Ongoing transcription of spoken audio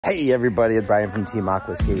Hey everybody, it's Brian from Team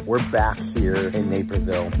Aquascape. We're back here in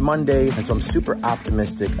Naperville. It's Monday, and so I'm super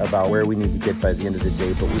optimistic about where we need to get by the end of the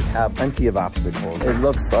day, but we have plenty of obstacles. It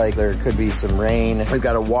looks like there could be some rain. We've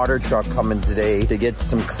got a water truck coming today to get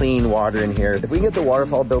some clean water in here. If we can get the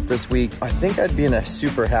waterfall built this week, I think I'd be in a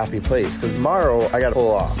super happy place, because tomorrow I gotta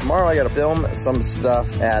pull off. Tomorrow I gotta film some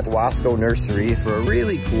stuff at Wasco Nursery for a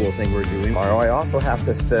really cool thing we're doing. Tomorrow I also have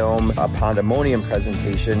to film a Pondemonium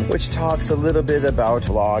presentation, which talks a little bit about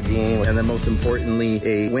logging, and then most importantly,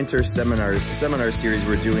 a winter seminar series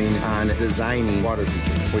we're doing on designing water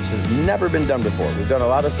features, which has never been done before. We've done a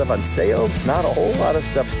lot of stuff on sales, not a whole lot of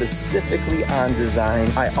stuff specifically on design.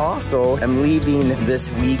 I also am leaving this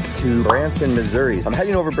week to Branson, Missouri. I'm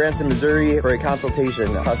heading over Branson, Missouri for a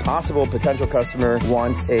consultation. A possible potential customer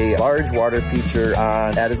wants a large water feature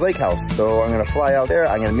at his lake house. So I'm gonna fly out there.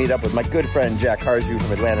 I'm gonna meet up with my good friend, Jack Harju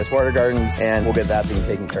from Atlantis Water Gardens, and we'll get that thing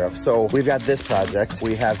taken care of. So we've got this project.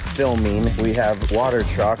 We have filming, we have water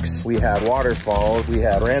trucks, we have waterfalls, we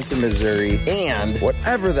have Branson, Missouri, and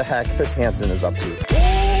whatever the heck Chris Hansen is up to.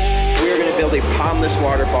 We are going to build a pondless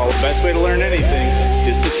waterfall. The best way to learn anything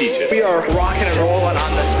is to teach it. We are rocking and rolling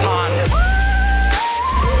on this pond.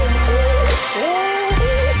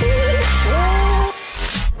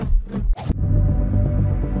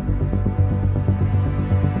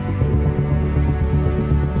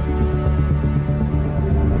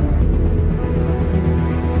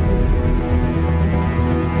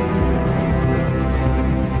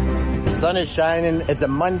 Sun is shining. It's a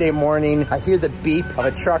Monday morning. I hear the beep of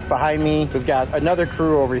a truck behind me. We've got another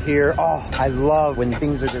crew over here. Oh, I love when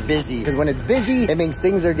things are just busy, because when it's busy, it means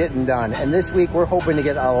things are getting done. And this week, we're hoping to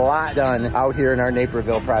get a lot done out here in our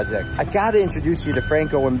Naperville project. I gotta introduce you to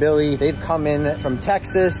Franco and Billy. They've come in from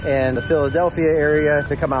Texas and the Philadelphia area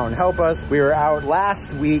to come out and help us. We were out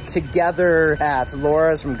last week together at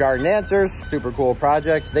Laura's from Garden Answers. Super cool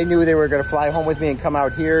project. They knew they were gonna fly home with me and come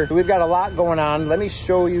out here. So we've got a lot going on. Let me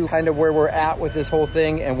show you kind of where we're at with this whole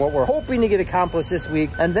thing and what we're hoping to get accomplished this week.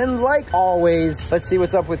 And then, like always, let's see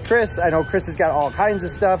what's up with Chris. I know Chris has got all kinds of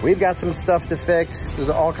stuff. We've got some stuff to fix. There's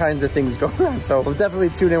all kinds of things going on. So we'll definitely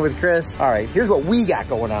tune in with Chris. All right, here's what we got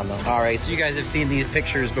going on though. All right, so you guys have seen these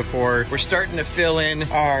pictures before. We're starting to fill in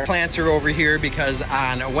our planter over here because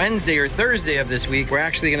on Wednesday or Thursday of this week, we're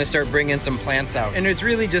actually gonna start bringing some plants out. And it's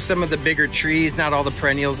really just some of the bigger trees, not all the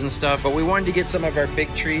perennials and stuff, but we wanted to get some of our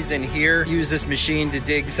big trees in here, use this machine to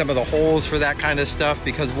dig some of the holes for that kind of stuff,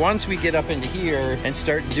 because once we get up into here and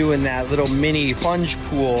start doing that little mini plunge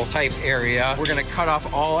pool type area, we're gonna cut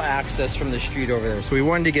off all access from the street over there. So we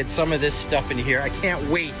wanted to get some of this stuff in here. I can't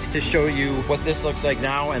wait to show you what this looks like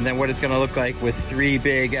now and then what it's gonna look like with 3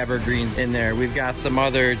 big evergreens in there. We've got some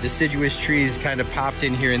other deciduous trees kind of popped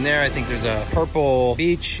in here and there. I think there's a purple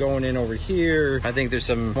beech going in over here. I think there's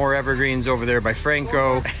some more evergreens over there by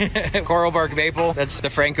Franco. Coral bark maple, that's the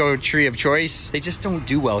Franco tree of choice. They just don't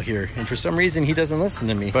do well here, and for some reason he doesn't listen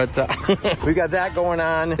to me, but we've got that going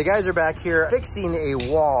on. The guys are back here fixing a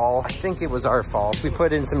wall. I think it was our fault. We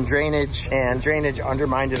put in some drainage, and drainage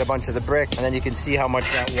undermined a bunch of the brick, and then you can see how much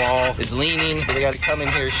that wall is leaning. So they got to come in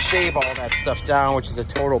here, shave all that stuff down, which is a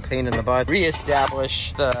total pain in the butt,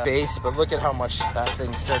 reestablish the base. But look at how much that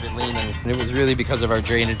thing started leaning, and it was really because of our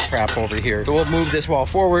drainage trap over here. So we'll move this wall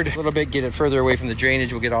forward a little bit, get it further away from the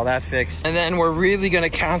drainage. We'll get all that fixed, and then we're really going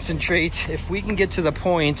to concentrate. If we can get to the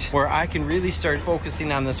point where I can really start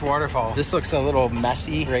focusing on this waterfall. This looks a little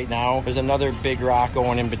messy right now. There's another big rock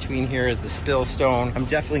going in between here as the spill stone. I'm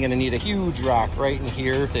definitely gonna need a huge rock right in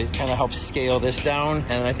here to kind of help scale this down.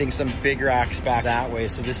 And I think some big rocks back that way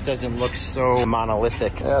so this doesn't look so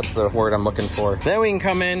monolithic. That's the word I'm looking for. Then we can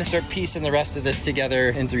come in, start piecing the rest of this together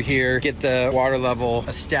in through here, get the water level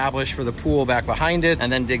established for the pool back behind it,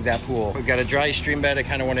 and then dig that pool. We've got a dry stream bed I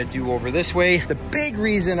kind of want to do over this way. The big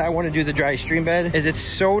reason I want to do the dry stream bed is it's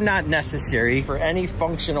so not necessary for any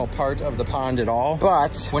functional part of the pond at all.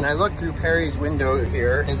 But when I look through Perry's window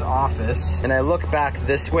here, his office, and I look back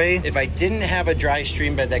this way, if I didn't have a dry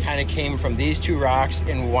stream bed that kind of came from these 2 rocks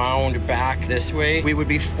and wound back this way, we would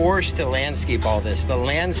be forced to landscape all this. The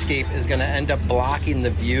landscape is going to end up blocking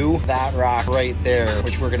the view, that rock right there,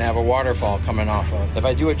 which we're going to have a waterfall coming off of. If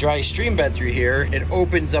I do a dry stream bed through here, it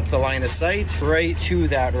opens up the line of sight right to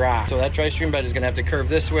that rock. So that dry stream bed is going to have to curve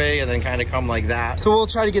this way and then kind of come like that. So we'll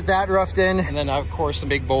try to get that roughed in, and then of course some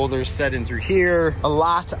big boulders set in through here. A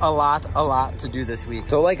lot to do this week.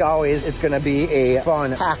 So like always, it's gonna be a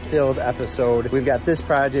fun, packed-filled episode. We've got this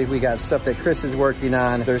project, we got stuff that Chris is working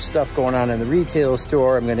on. There's stuff going on in the retail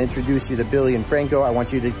store. I'm gonna introduce you to Billy and Franco. I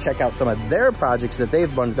want you to check out some of their projects that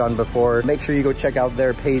they've done before. Make sure you go check out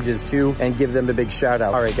their pages too and give them a big shout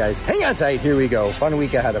out. All right guys, hang on tight, here we go. Fun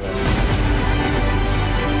week ahead of us.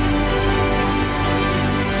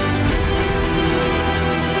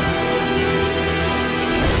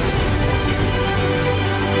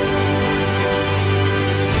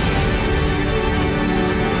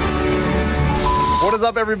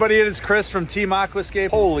 everybody? It is Chris from Team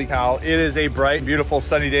Aquascape. Holy cow, it is a bright, beautiful,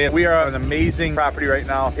 sunny day. We are on an amazing property right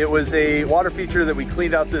now. It was a water feature that we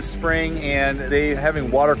cleaned out this spring, and they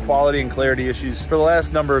having water quality and clarity issues for the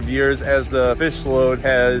last number of years as the fish load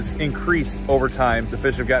has increased over time. The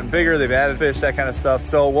fish have gotten bigger, they've added fish, that kind of stuff.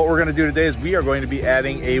 So what we're gonna do today is we are going to be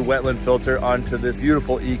adding a wetland filter onto this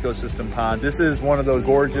beautiful ecosystem pond. This is one of those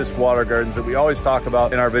gorgeous water gardens that we always talk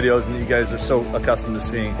about in our videos and that you guys are so accustomed to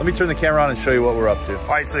seeing. Let me turn the camera on and show you what we're up to.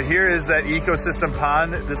 All right, so here is that ecosystem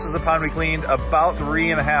pond. This is a pond we cleaned about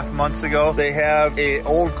 3.5 months ago. They have a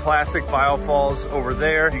old classic biofalls over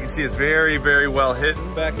there. You can see it's very, very well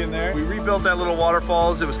hidden back in there. We rebuilt that little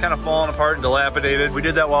waterfalls. It was kind of falling apart and dilapidated. We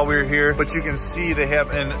did that while we were here, but you can see they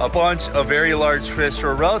have a bunch of very large fish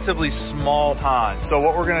for a relatively small pond. So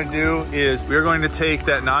what we're gonna do is we're going to take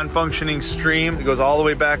that non-functioning stream that goes all the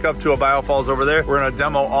way back up to a biofalls over there. We're gonna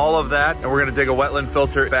demo all of that, and we're gonna dig a wetland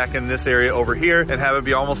filter back in this area over here and have it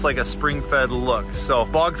be almost like a spring-fed look. So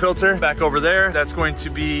bog filter back over there, that's going to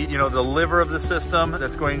be, you know, the liver of the system.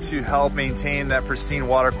 That's going to help maintain that pristine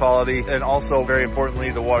water quality, and also very importantly,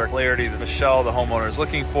 the water clarity that Michelle, the homeowner, is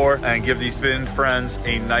looking for, and give these fin friends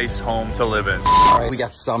a nice home to live in. All right, we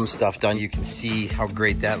got some stuff done. You can see how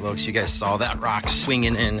great that looks. You guys saw that rock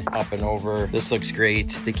swinging in, up and over. This looks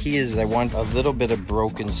great. The key is I want a little bit of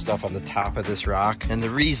broken stuff on the top of this rock. And the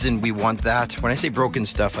reason we want that, when I say broken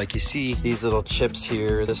stuff, like you see these little chips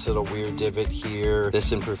here, this little weird divot here,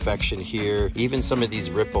 this imperfection here, even some of these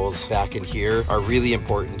ripples back in here are really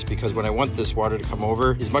important, because when I want this water to come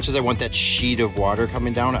over, as much as I want that sheet of water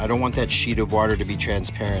coming down, I don't want that sheet of water to be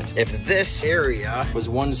transparent. If this area was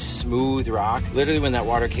one smooth rock, literally when that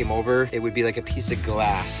water came over, it would be like a piece of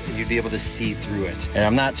glass and you'd be able to see through it. And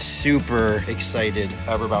I'm not super excited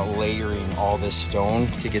ever about layering all this stone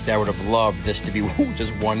to get that. I would have loved this to be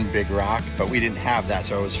just one big rock, but we didn't have that.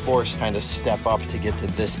 So I was forced to kind of step up to get to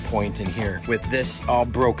this point in here. With this all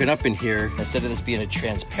broken up in here, instead of this being a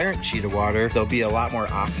transparent sheet of water, there'll be a lot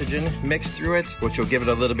more oxygen mixed through it, which will give it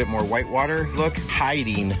a little bit more whitewater look,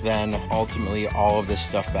 hiding then ultimately all of this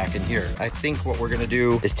stuff back in here. I think what we're gonna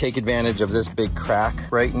do is take advantage of this big crack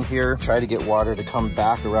right in here, try to get water to come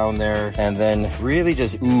back around there, and then really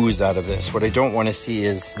just ooze out of this. What I don't want to see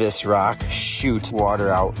is this rock shoot water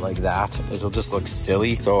out like that. It'll just look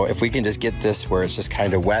silly. So if we can just get this where it's just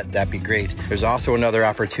kind of wet, that'd be great. There's also another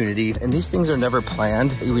opportunity, and these things are never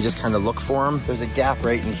planned. We just kind of look for them. There's a gap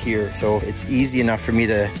right in here. So it's easy enough for me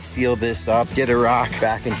to seal this up, get a rock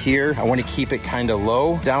back in here. I want to keep it kind of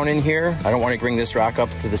low down in here. I don't want to bring this rock up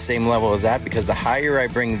to the same level as that, because the higher I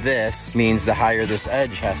bring this means the higher this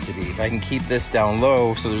edge has to be. If I can keep this down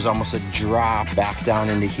low, so there's almost a drop back down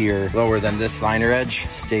into here, lower than this liner edge,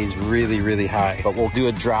 stays really, really high. But we'll do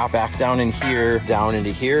a drop back down in here, down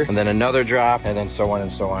into here, and then another drop, and then so on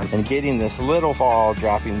and so on. And getting this little fall,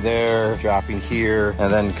 dropping there, dropping here,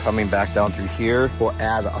 and then coming back down through here will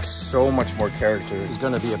add so much more character. It's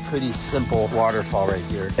gonna be a pretty simple waterfall right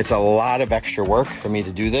here. It's a lot of extra work for me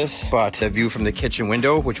to do this, but the view from the kitchen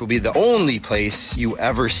window, which will be the only place you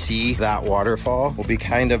ever see that waterfall, will be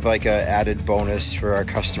kind of like an added bonus for our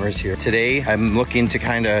customers here. Today, I'm looking to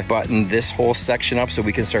kind of button this whole section up so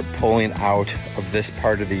we can start pulling out of this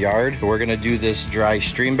part of the yard. We're gonna do this dry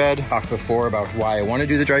stream bed. Talked before about why I wanna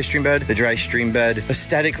do the dry stream bed. The dry stream bed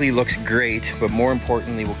aesthetically looks great, but more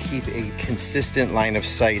importantly, will keep a consistent line of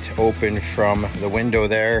sight open from the window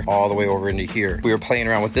there all the way over into here. We were playing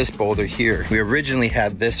around with this boulder here. We originally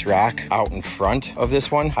had this rock out in front of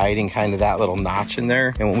this one, hiding kind of that little notch in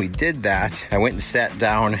there. And when we did that, I went and sat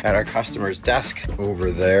down at our customer's desk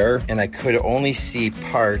over there, and I could only see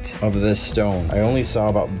part of this stone. I only saw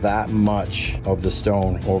about that much of the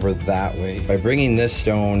stone over that way. By bringing this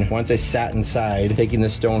stone, once I sat inside, taking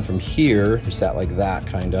this stone from here, sat like that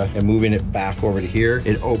kind of, and moving it back over to here,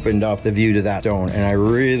 it opened up the view to that stone. And I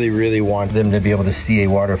really, really want them to be able to see a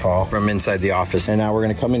waterfall from inside the office. And now we're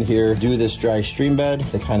gonna come in here, do this dry stream bed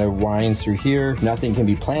that kind of winds through here. Nothing can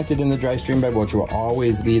be planted in the dry stream bed, which will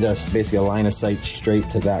always lead us basically a line of sight straight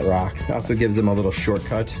to that rock. It also gives them a little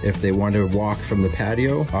shortcut if they want to walk from the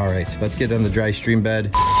patio. All right, let's get on the dry stream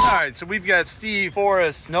bed. All right, so we've got Steve,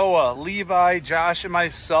 Forrest, Noah, Levi, Josh, and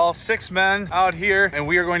myself, 6 men out here, and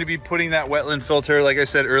we are going to be putting that wetland filter, like I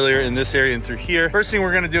said earlier, in this area and through here. First thing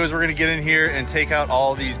we're gonna do is we're gonna get in here and take out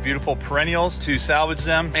all these beautiful perennials to salvage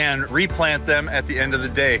them and replant them at the end of the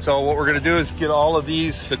day. So what we're gonna do is get all of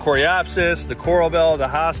these, the coreopsis, the coral bell, the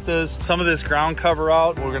hostas, some of this ground cover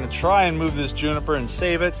out. We're gonna try and move this juniper and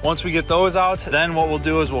save it. Once we get those out, then what we'll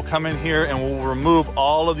do is we'll come in here and we'll remove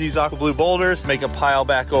all of these aqua blue boulders, make a pile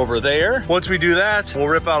back over there. Once we do that, we'll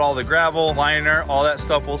rip out all the gravel, liner, all that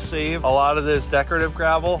stuff. We'll save a lot of this decorative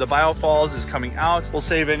gravel. The biofalls hose is coming out. We'll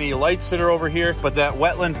save any lights that are over here, but that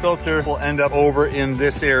wetland filter will end up over in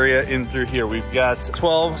this area in through here. We've got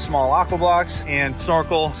 12 small aqua blocks and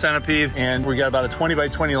snorkel, centipede, and we got about a 20 by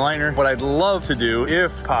 20 liner. What I'd love to do,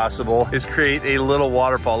 if possible, is create a little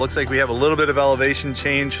waterfall. Looks like we have a little bit of elevation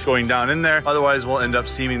change going down in there. Otherwise, we'll end up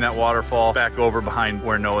seaming that waterfall back over behind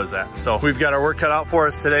where Noah's at. So we've got our work cut out for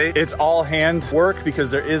us today. It's all hand work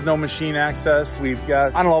because there is no machine access. We've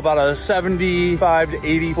got, I don't know, about a 75 to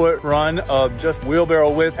 80 foot run of just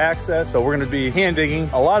wheelbarrow width access. So we're gonna be hand digging.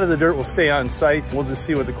 A lot of the dirt will stay on site. We'll just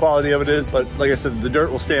see what the quality of it is. But like I said, the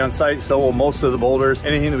dirt will stay on site. So will most of the boulders.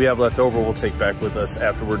 Anything that we have left over, we'll take back with us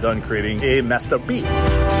after we're done creating a messed up beach.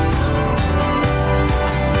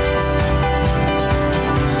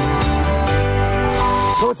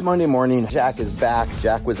 So it's Monday morning. Jack is back.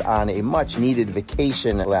 Jack was on a much needed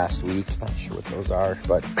vacation last week. Not sure what those are,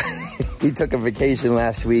 but he took a vacation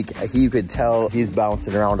last week. You could tell he's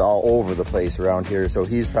bouncing around all over the place around here. So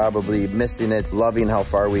he's probably missing it, loving how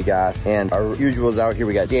far we got. And our usuals out here,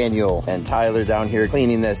 we got Daniel and Tyler down here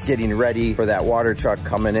cleaning this, getting ready for that water truck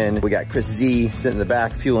coming in. We got Chris Z sitting in the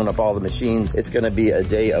back, fueling up all the machines. It's gonna be a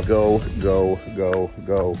day of go, go, go,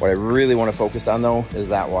 go. What I really wanna focus on though is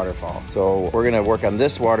that waterfall. So we're gonna work on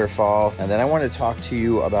this waterfall, and then I want to talk to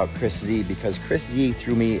you about Chris Z because Chris Z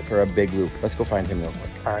threw me for a big loop. Let's go find him real quick.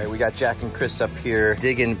 All right, we got Jack and Chris up here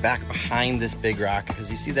digging back behind this big rock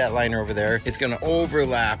because you see that liner over there? It's going to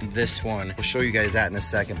overlap this one. We'll show you guys that in a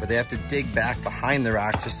second, but they have to dig back behind the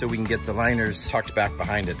rock just so we can get the liners tucked back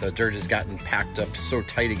behind it. The dirt has gotten packed up so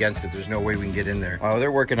tight against it, there's no way we can get in there. While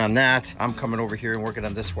they're working on that, I'm coming over here and working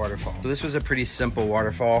on this waterfall. So this was a pretty simple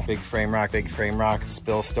waterfall. Big frame rock,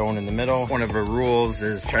 spill stone in the middle. One of our rules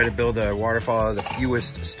is try to build a waterfall out of the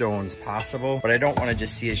fewest stones possible, but I don't want to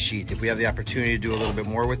just see a sheet. If we have the opportunity to do a little bit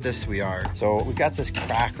more with this, we are. So we got this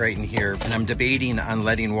crack right in here, and I'm debating on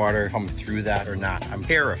letting water come through that or not. I'm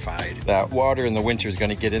terrified that water in the winter is going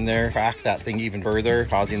to get in there, crack that thing even further,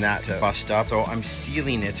 causing that to bust up. So I'm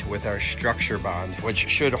sealing it with our structure bond, which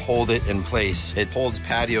should hold it in place. It holds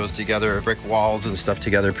patios together, brick walls and stuff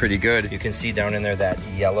together pretty good. You can see down in there that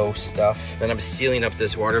yellow stuff. Then I'm sealing up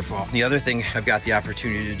this waterfall. The other thing I've got the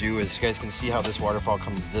opportunity to do is, you guys can see how this waterfall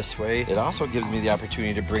comes this way. It also gives me the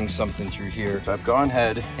opportunity to bring something through here. So I've gone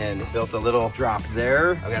ahead and built a little drop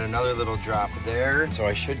there. I've got another little drop there. So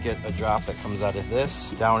I should get a drop that comes out of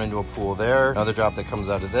this down into a pool there. Another drop that comes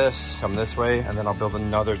out of this, come this way, and then I'll build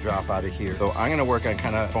another drop out of here. So I'm gonna work on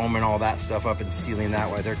kind of foaming all that stuff up and sealing that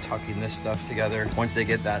while they're tucking this stuff together. Once they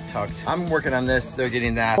get that tucked, I'm working on this, they're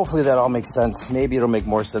getting that. Hopefully that all makes sense. Maybe it'll make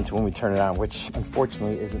more sense when we turn it on, which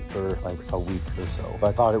unfortunately isn't for like a week or so. But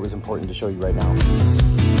I thought it was important to show you right now.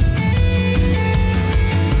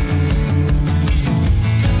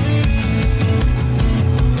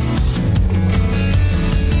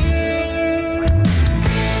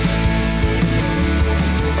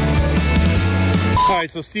 All right,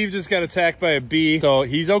 so Steve just got attacked by a bee, so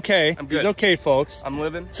he's okay. I'm good. He's okay, folks. I'm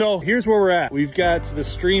living. So here's where we're at. We've got the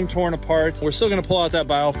stream torn apart. We're still gonna pull out that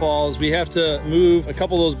biofalls. We have to move a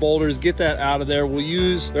couple of those boulders, get that out of there. We'll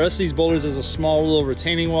use the rest of these boulders as a small little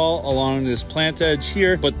retaining wall along this plant edge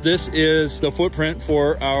here, but this is the footprint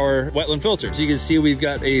for our wetland filter. So you can see we've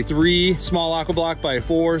got a 3 small aqua block by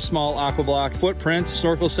 4 small aqua block footprint.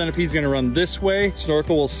 Snorkel centipede's gonna run this way.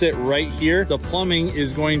 Snorkel will sit right here. The plumbing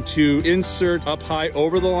is going to insert up high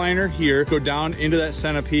over the liner here, go down into that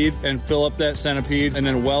centipede and fill up that centipede, and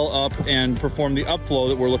then well up and perform the upflow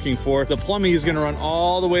that we're looking for. The plumbing is going to run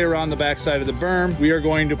all the way around the backside of the berm. We are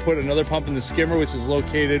going to put another pump in the skimmer, which is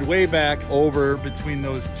located way back over between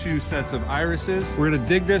those 2 sets of irises. We're going to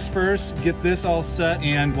dig this first, get this all set,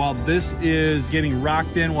 and while this is getting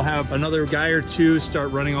rocked in, we'll have another guy or 2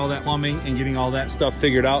 start running all that plumbing and getting all that stuff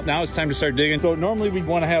figured out. Now it's time to start digging. So normally we'd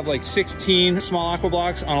want to have like 16 small aqua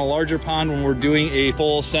blocks on a larger pond when we're doing a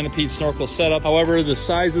full centipede snorkel setup. However, the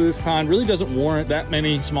size of this pond really doesn't warrant that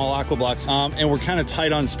many small aqua blocks, and we're kind of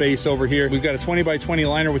tight on space over here. We've got a 20 by 20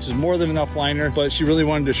 liner, which is more than enough liner, but she really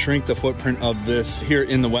wanted to shrink the footprint of this here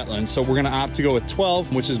in the wetland. So we're gonna opt to go with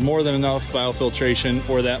 12, which is more than enough biofiltration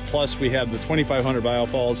for that. Plus we have the 2,500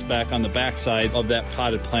 biofalls back on the backside of that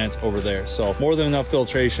potted plant over there. So more than enough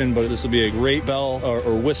filtration, but this will be a great bell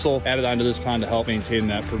or whistle added onto this pond to help maintain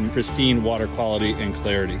that pristine water quality and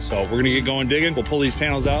clarity. So we're gonna get going digging. We'll pull these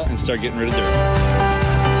panels out and start getting rid of dirt.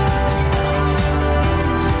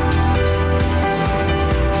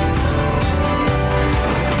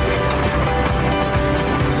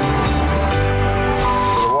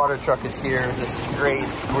 Truck is here. This is great.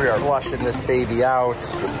 We are flushing this baby out.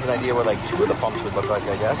 This is an idea what like 2 of the pumps would look like,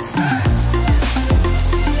 I guess.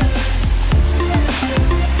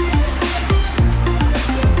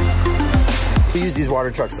 use these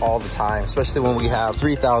water trucks all the time, especially when we have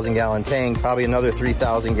 3,000 gallon tank, probably another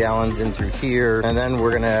 3,000 gallons in through here. And then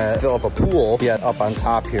we're gonna fill up a pool yet up on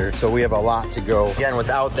top here. So we have a lot to go. Again,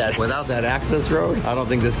 without that access road, I don't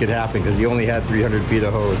think this could happen because you only had 300 feet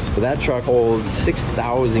of hose. But that truck holds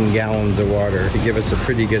 6,000 gallons of water to give us a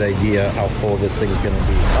pretty good idea how full this thing is gonna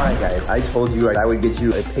be. All right, guys, I told you I would get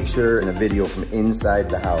you a picture and a video from inside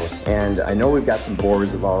the house. And I know we've got some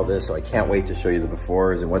bores of all this, so I can't wait to show you the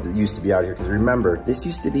befores and what it used to be out here. Because remember, this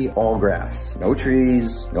used to be all grass. No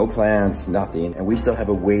trees, no plants, nothing. And we still have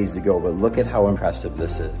a ways to go, but look at how impressive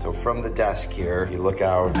this is. So from the desk here, you look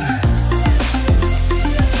out.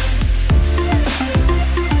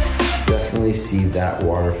 Definitely see that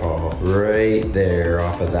waterfall right there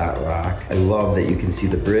off of that rock. I love that you can see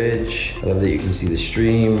the bridge. I love that you can see the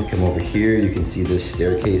stream. Come over here, you can see this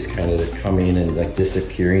staircase kind of coming and like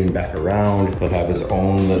disappearing back around. He'll have his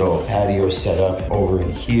own little patio set up over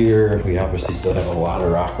in here. We obviously still have a lot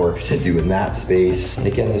of rock work to do in that space. And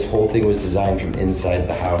again, this whole thing was designed from inside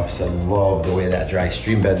the house. I love the way that dry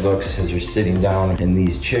stream bed looks as you're sitting down in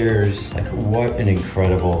these chairs. Like, what an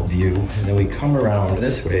incredible view. And then we come around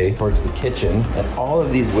this way towards the kitchen, and all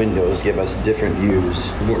of these windows give us different views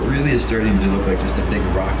of what really is starting to look like just a big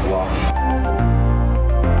rock bluff.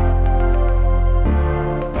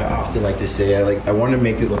 I often like to say I want to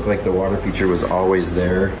make it look like the water feature was always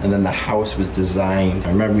there, and then the house was designed. I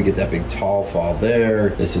remember we get that big tall fall there.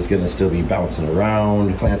 This is going to still be bouncing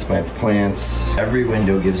around. Plants, plants, plants. Every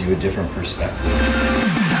window gives you a different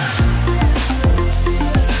perspective.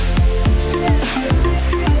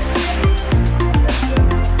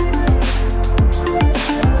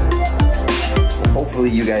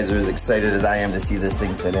 You guys are as excited as I am to see this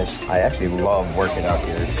thing finished. I actually love working out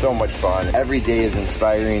here. It's so much fun. Every day is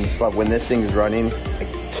inspiring, but when this thing is running, I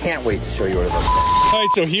can't wait to show you what it looks like. All right,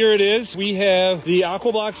 so here it is. We have the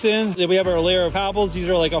aqua blocks in. Then we have our layer of cobbles. These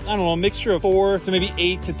are like, I don't know, a mixture of 4 to maybe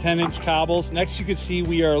 8 to 10 inch cobbles. Next, you can see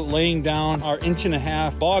we are laying down our 1.5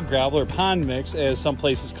 inch bog gravel, or pond mix, as some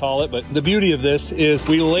places call it. But the beauty of this is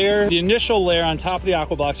we layer the initial layer on top of the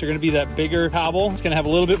aqua blocks are gonna be that bigger cobble. It's gonna have a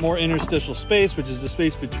little bit more interstitial space, which is the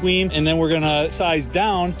space between. And then we're gonna size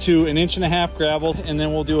down to 1.5 inch gravel. And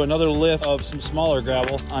then we'll do another lift of some smaller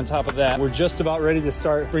gravel on top of that. We're just about ready to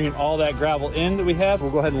start bringing all that gravel in that we have.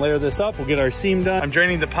 We'll go ahead and layer this up. We'll get our seam done. I'm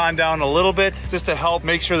draining the pond down a little bit just to help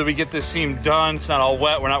make sure that we get this seam done. It's not all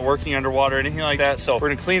wet. We're not working underwater or anything like that. So we're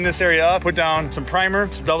gonna clean this area up, put down some primer,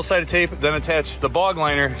 some double-sided tape, then attach the bog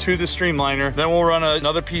liner to the stream liner. Then we'll run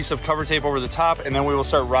another piece of cover tape over the top, and then we will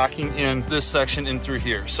start rocking in this section in through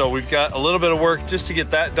here. So we've got a little bit of work just to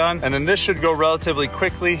get that done, and then this should go relatively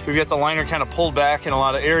quickly. We've got the liner kind of pulled back in a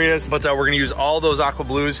lot of areas, but we're gonna use all those aqua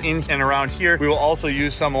blues in and around here. We will also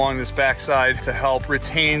use some along this backside to help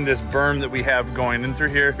retain this berm that we have going in through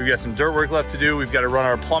here. We've got some dirt work left to do. We've got to run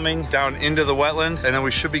our plumbing down into the wetland, and then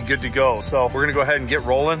we should be good to go. So we're gonna go ahead and get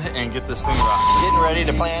rolling and get this thing rocking. Getting ready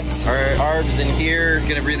to plant our arbs in here.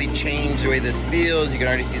 Gonna really change the way this feels. You can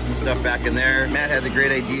already see some stuff back in there. Matt had the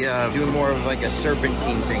great idea of doing more of like a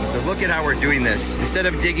serpentine thing. So look at how we're doing this. Instead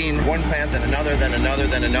of digging one plant, then another, then another,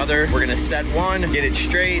 then another, we're gonna set one, get it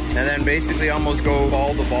straight, and then basically almost go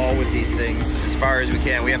ball to ball with these things as far as we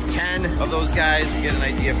can. We have 10 of those guys. Get an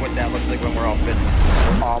idea of what that looks like when we're all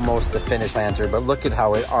finished. We're almost the finished planter, but look at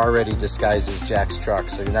how it already disguises Jack's truck,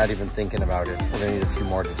 so you're not even thinking about it. We're gonna need a few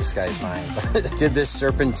more to disguise mine. But did this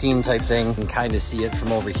serpentine type thing. You can kind of see it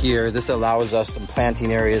from over here. This allows us some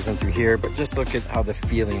planting areas in through here, but just look at how the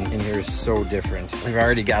feeling in here is so different. We've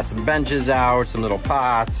already got some benches out, some little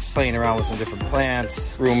pots, playing around with some different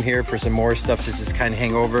plants. Room here for some more stuff to just kind of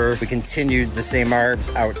hang over. We continued the same arbs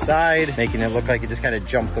outside, making it look like it just kind of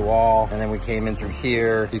jumped the wall. And then we came in through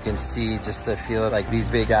here. You can see just the feel like these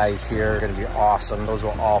big guys here are gonna be awesome. Those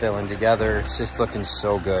will all fill in together. It's just looking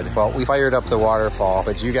so good. Well, we fired up the waterfall,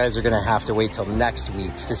 but you guys are gonna have to wait till next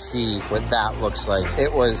week to see what that looks like.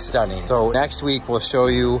 It was stunning. So next week we'll show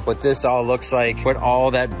you what this all looks like, what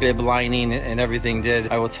all that bib lining and everything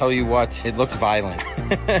did. I will tell you what, it looked violent,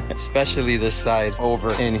 especially this side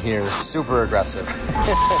over in here. Super aggressive.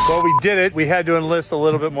 Well, we did it. We had to enlist a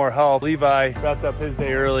little bit more help. Levi wrapped up his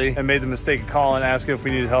day early and made the mistake of calling, asking if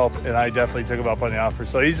we needed help, and I definitely took him up on the offer.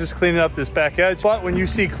 So he's just cleaning up this back edge. But when you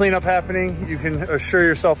see cleanup happening, you can assure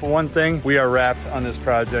yourself of one thing: we are wrapped on this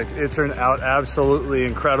project. It turned out absolutely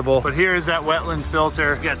incredible. But here is that wetland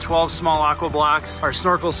filter. We got 12 small aqua blocks. Our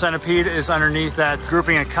snorkel centipede is underneath that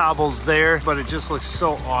grouping of cobbles there, but it just looks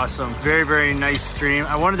so awesome. Very, very nice stream.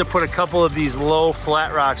 I wanted to put a couple of these low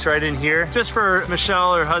flat rocks right in here, just for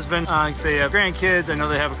Michelle, her husband. They have grandkids. I know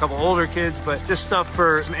they have a couple older kids, but just stuff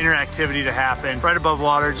for some interactivity to happen right above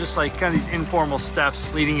water, just like kind of these informal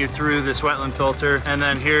steps leading you through this wetland filter. And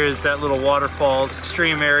then here is that little waterfalls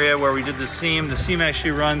stream area where we did the seam. The seam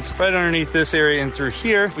actually runs right underneath this area and through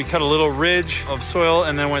here. We cut a little ridge of soil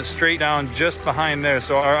and then went straight down just behind there.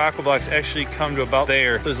 So our aqua blocks actually come to about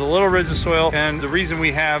there. There's a little ridge of soil, and the reason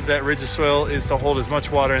we have that ridge of soil is to hold as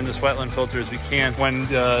much water in this wetland filter as we can when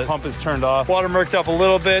the pump is turned off. Water murked up a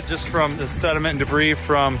little bit just from the sediment and debris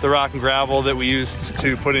from the rock and gravel that we used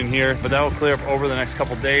to put in here, but that will clear up over the next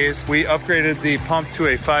couple days. We upgraded the pump to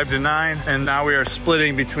a 5 to 9, and now we are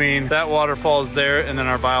splitting between that waterfalls there and then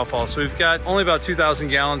our biofall. So we've got only about 2,000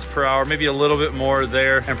 gallons per hour, maybe a little bit more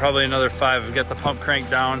there, and probably another 5. We've got the pump cranked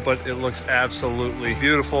down, but it looks absolutely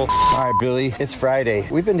beautiful. All right, Billy, it's Friday.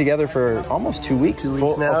 We've been together for almost 2 weeks. 2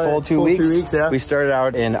 weeks now. A full 2 weeks. 2 weeks, yeah. We started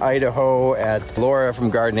out in Idaho at Laura from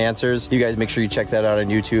Garden Answers. You guys make sure you check that out on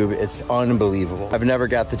YouTube. It's unbelievable. I've never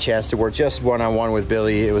got the chance to work just one-on-one with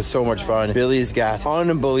Billy. It was so much fun. Billy's got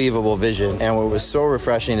unbelievable vision, and what was so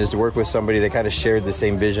refreshing is to work with somebody that kind of shared the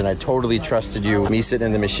same vision. I totally trusted you. Me sitting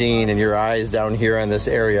in the machine and your eyes down here on this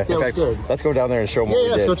area. Yeah, in fact, good. let's go down there and show them what we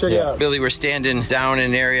did. Let's go check it out. Billy, we're standing down in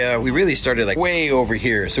an area. We really started like way over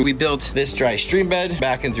here. So we built this dry stream bed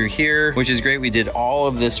back in through here, which is great. We did all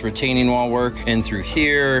of this retaining wall work in through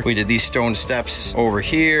here. We did these stone steps over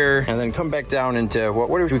here, and then come back down into what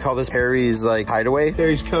do we call this? Perry's like hideaway?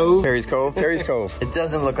 Perry's Cove. Perry's Cove. Perry's Cove. It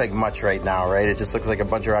doesn't look like much right now, right? It just looks like a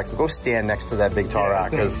bunch of rocks. Go stand next to that big tall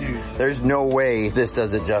rock, because there's no way this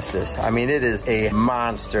does it justice. I mean, it is a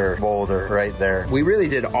monster boulder right there. We really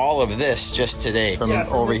did all of this just today, from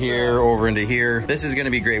over here over into here. This is going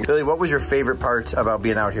to be great. Billy, what was your favorite part about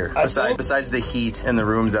being out here besides the heat and the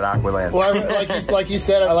rooms at Aqualand? Well, like you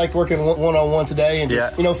said, I liked working one-on-one today, and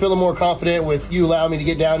just feeling more confident with you allowing me to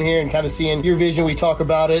get down here and kind of seeing your vision. We talk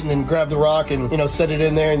about it and then grab the rock and set it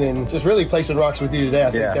in there, and then just really placing rocks with you today.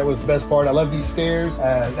 I think that was the best part. I love these stairs.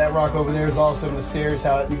 That rock over there is awesome. The stairs,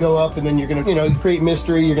 how you go up and then you're gonna create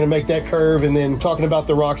mystery. You're gonna make that curve, and then talking about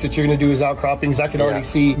the rocks that you're gonna do as outcroppings. I can already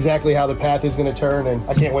see exactly how the path is gonna turn, and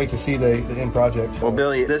I can't wait to see the end project. Well,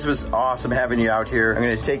 Billy, this was awesome having you out here. I'm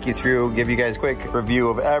gonna take you through, give you guys a quick review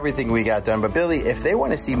of everything we got done. But Billy, if they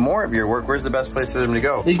want to see more of your work, where's the best place for them to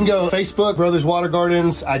go? You can go Facebook, Brothers Water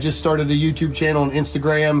Gardens. I just started a YouTube channel on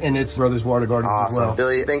Instagram, and it's Brothers Water Gardens as well.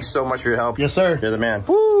 Billy, thanks so much for your help. Yes, sir. You're the man.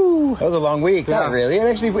 Woo! That was a long week. Yeah. Not really. It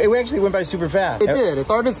actually went by super fast. It did. It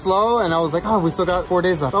started slow, and I was like, oh, we still got 4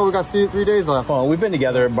 days left. Oh, we got 3 days left. Well, we've been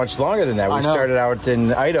together much longer than that. We started out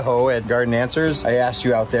in Idaho at Garden Answers. I asked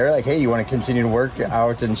you out there, like, hey, you want to continue to work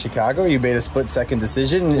out in Chicago? You made a split-second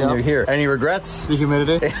decision, and you're here. Any regrets? The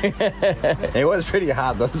humidity. It was pretty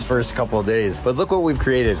hot those first couple of days, but look what we've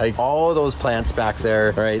created. Like all of those plants back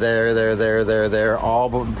there, right there, all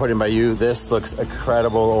put in by you. This looks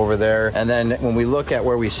incredible over there. And then when we look at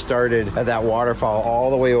where we started at that waterfall,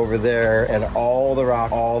 all the way over there, and all the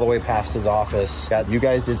rock all the way past his office. You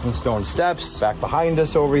guys did some stone steps back behind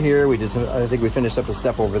us over here. We did some, I think we finished up a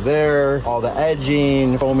step over there. All the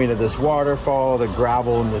edging, foaming of this waterfall, the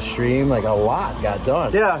gravel in the stream, like a lot got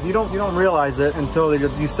done. Yeah, you don't realize it until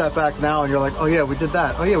you step back now and you're like, oh yeah, we did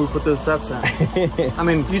that. Oh yeah, we put those steps in. I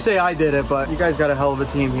mean, you say I did it, but you guys got a hell of a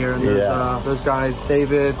team here. And there's those guys,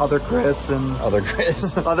 David, other Chris and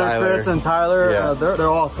Tyler. Yeah. They're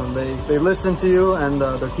awesome. They listen to you, and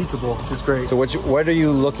they're teachable, which is great. So what are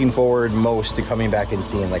you looking forward most to coming back and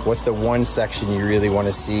seeing? Like, what's the one section you really want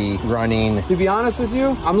to see running? To be honest with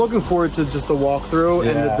you, I'm looking forward to just the walkthrough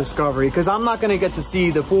and the discovery, because I'm not going to get to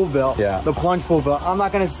see the pool built, the plunge pool built. I'm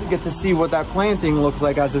not going to get to see what that planting looks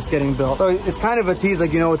like as it's getting built. So it's kind of a tease,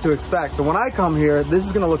 like you know what to expect. So when I come here, this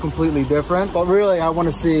is going to look completely different. But really, I want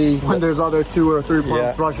to see when there's other 2 or 3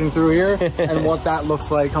 pumps rushing through here and what that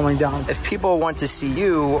looks like coming down. If people want to see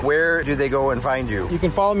you, where do they go and find you? You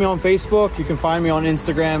can follow me on Facebook. You can find me on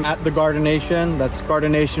Instagram at The Gardenation. That's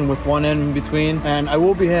Gardenation with 1 N in between. And I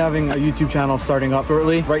will be having a YouTube channel starting up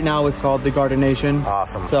shortly. Right now, it's called The Gardenation.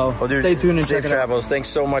 Awesome. So stay tuned and check it out. Safe travels. Thanks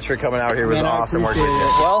so much for coming out here. It was awesome working with you.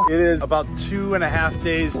 Well, it is about 2.5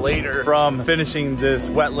 days later from finishing this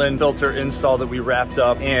wetland filter install that we wrapped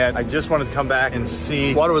up, and I just wanted to come back and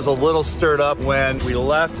see. Water was a little stirred up when we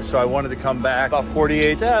left, so I wanted to come back about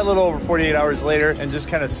a little over 48 hours later and just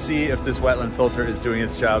kind of see if this wetland filter is doing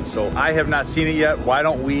its job. So I have not seen it yet. Why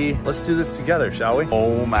don't let's do this together, shall we?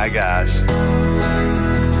 Oh my gosh.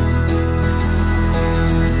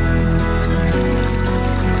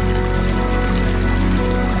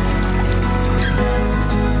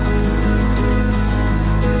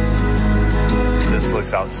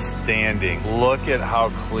 looks outstanding. Look at how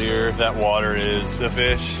clear that water is. The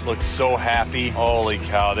fish look so happy. Holy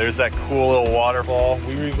cow, there's that cool little waterfall.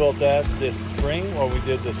 We rebuilt that this spring while we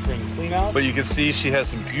did the spring clean out. But you can see she has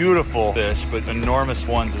some beautiful fish, but enormous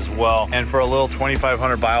ones as well. And for a little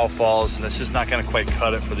 2,500 biofalls, that's just not gonna quite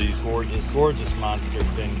cut it for these gorgeous, gorgeous monster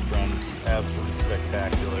fin friends. Absolutely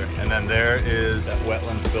spectacular. And then there is that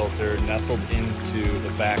wetland filter nestled into the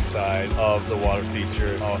backside of the water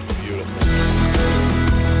feature. Oh, it's beautiful.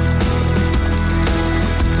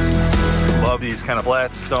 Love these kind of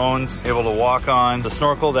flat stones, able to walk on. The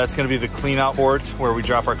snorkel, that's gonna be the clean out port where we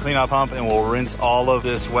drop our clean out pump and we'll rinse all of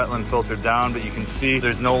this wetland filter down. But you can see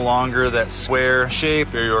there's no longer that square shape,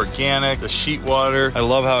 very organic. The sheet water, I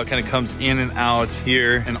love how it kind of comes in and out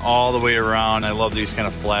here and all the way around. I love these kind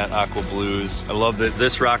of flat aqua blues. I love that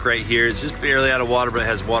this rock right here, it's just barely out of water, but it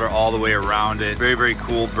has water all the way around it. Very, very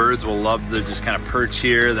cool. Birds will love to just kind of perch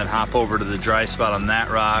here, then hop over to the dry spot on that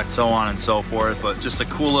rock, so on and so forth. But just a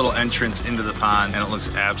cool little entrance into the pond, and it looks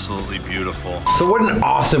absolutely beautiful. So what an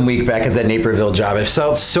awesome week back at that Naperville job. It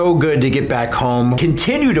felt so good to get back home.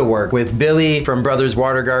 Continue to work with Billy from Brothers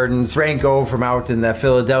Water Gardens, Franco from out in the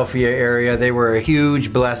Philadelphia area. They were a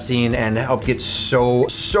huge blessing and helped get so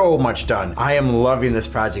much done. I am loving this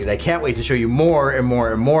project. I can't wait to show you more and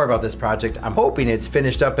more and more about this project. I'm hoping it's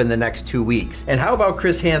finished up in the next 2 weeks. And how about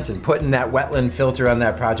Chris Hansen putting that wetland filter on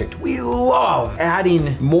that project? We love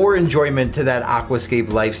adding more enjoyment to that aquascape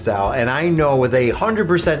lifestyle. And I know with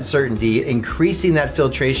 100% certainty, increasing that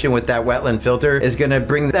filtration with that wetland filter is gonna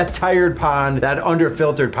bring that tired pond, that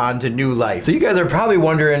under-filtered pond to new life. So you guys are probably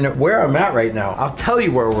wondering where I'm at right now. I'll tell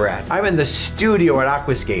you where we're at. I'm in the studio at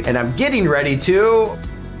Aquascape and I'm getting ready to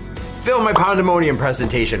film my Pondemonium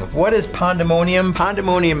presentation. What is Pondemonium?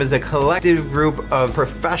 Pondemonium is a collective group of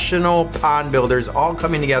professional pond builders all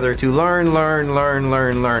coming together to learn.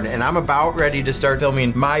 And I'm about ready to start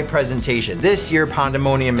filming my presentation. This year,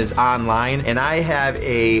 Pondemonium is online and I have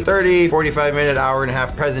a 30, 45 minute, hour and a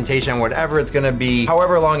half presentation, whatever it's gonna be,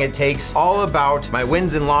 however long it takes, all about my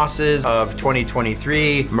wins and losses of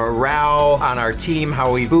 2023, morale on our team,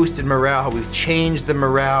 how we boosted morale, how we've changed the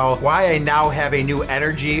morale, why I now have a new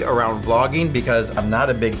energy around vlogging because I'm not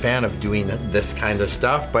a big fan of doing this kind of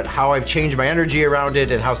stuff, but how I've changed my energy around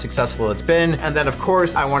it and how successful it's been. And then of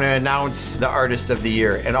course, I want to announce the artist of the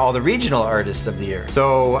year and all the regional artists of the year.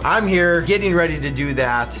 So I'm here getting ready to do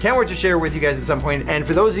that. Can't wait to share with you guys at some point. And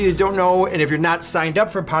for those of you who don't know, and if you're not signed up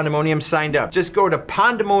for Pondemonium, signed up. Just go to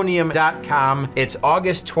pondemonium.com. It's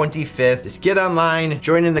August 25th. Just get online,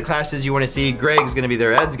 join in the classes you want to see. Greg's gonna be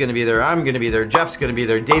there, Ed's gonna be there, I'm gonna be there, Jeff's gonna be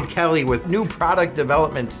there, Dave Kelly with new product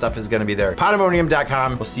development stuff is gonna be there.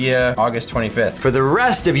 Pondemonium.com. We'll see you August 25th. For the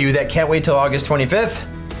rest of you that can't wait till August 25th,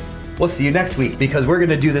 we'll see you next week because we're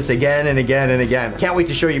gonna do this again and again and again. Can't wait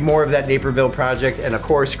to show you more of that Naperville project. And of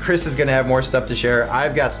course, Chris is gonna have more stuff to share.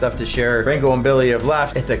 I've got stuff to share. Franco and Billy have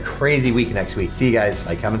left. It's a crazy week next week. See you guys.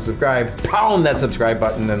 Like, comment, subscribe. Pound that subscribe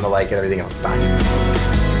button and the like and everything else.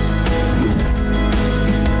 Bye.